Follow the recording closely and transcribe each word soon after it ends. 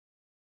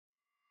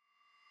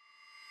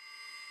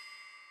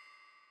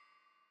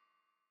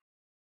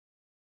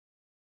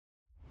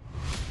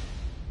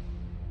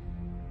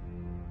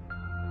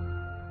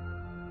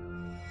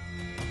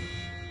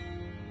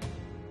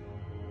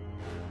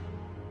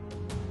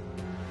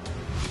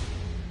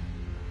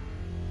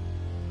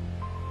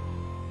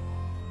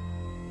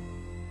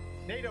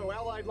NATO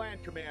Allied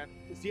Land Command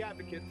is the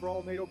advocate for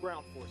all NATO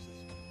ground forces.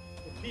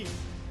 In peace,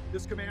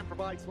 this command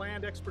provides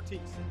land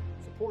expertise,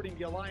 supporting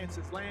the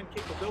Alliance's land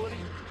capability,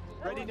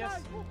 readiness,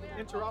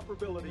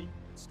 interoperability,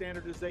 and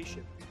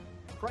standardization.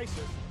 In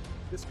crisis,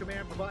 this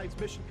command provides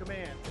mission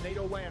command to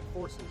NATO land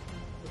forces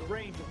with a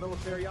range of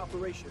military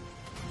operations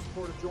in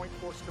support of Joint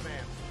Force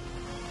Commands.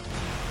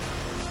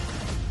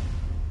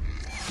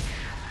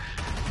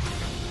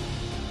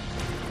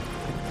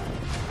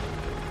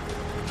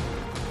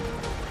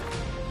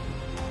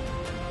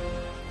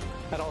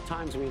 At all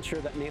times, we ensure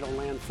that NATO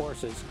land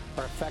forces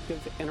are effective,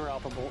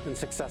 interoperable, and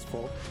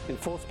successful in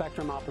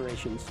full-spectrum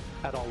operations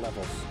at all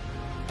levels.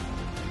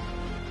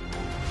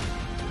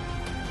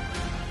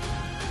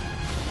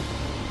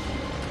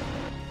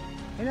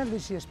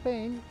 NRDC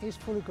Spain is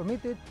fully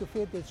committed to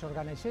fit its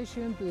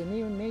organization to the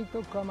new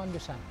NATO command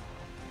design.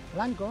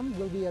 Landcom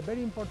will be a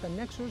very important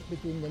nexus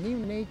between the new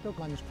NATO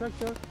command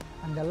structure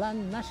and the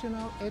land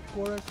national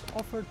headquarters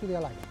offered to the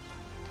Alliance,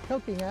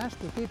 helping us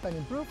to keep and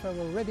improve our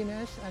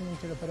readiness and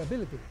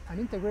interoperability and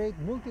integrate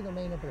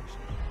multi-domain operations.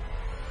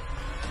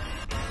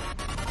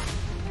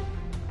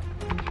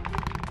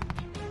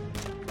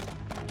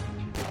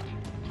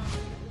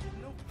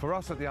 For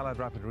us at the Allied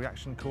Rapid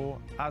Reaction Corps,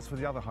 as for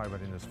the other high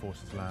readiness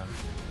forces land,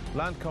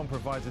 Landcom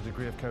provides a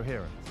degree of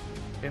coherence.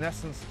 In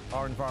essence,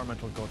 our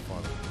environmental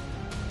godfather.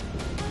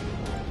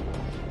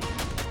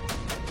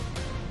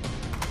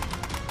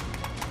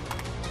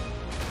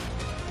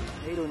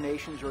 NATO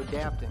nations are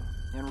adapting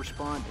and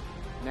responding,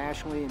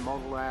 nationally and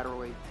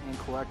multilaterally and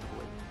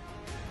collectively.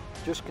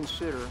 Just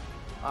consider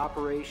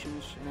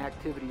operations and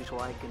activities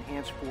like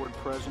enhanced forward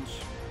presence,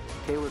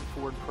 tailored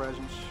forward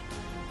presence,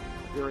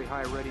 very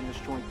high readiness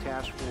joint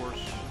task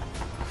force.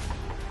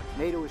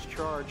 NATO is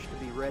charged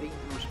to be ready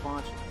and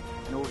responsive,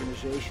 an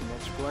organization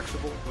that's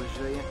flexible,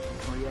 resilient,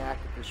 and can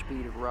react at the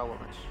speed of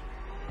relevance.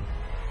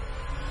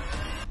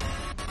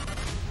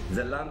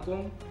 The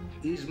Landcom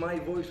is my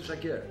voice to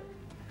secure.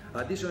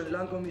 Additionally,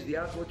 Landcom is the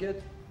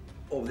advocate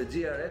of the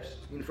GRFs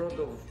in front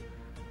of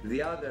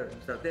the other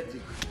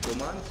strategic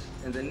commands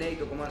and the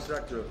NATO command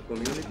structure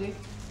community.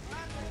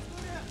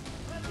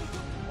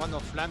 One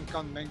of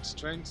Landcom's main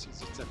strengths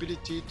is its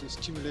ability to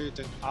stimulate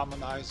and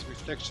harmonize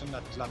reflection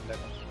at land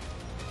level.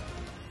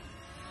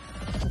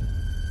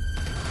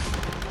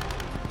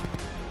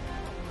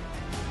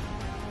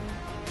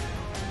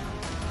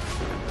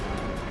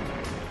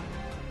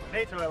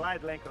 NATO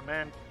Allied Land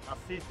Command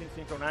assists in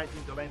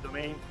synchronizing the land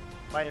domain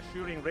by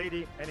assuring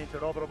ready and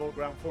interoperable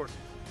ground forces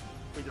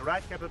with the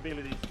right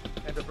capabilities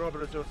and the proper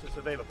resources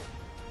available.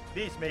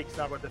 This makes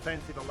our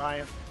defensive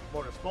alliance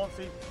more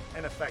responsive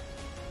and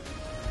effective.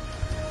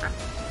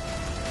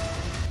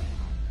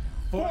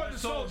 For the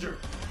soldier!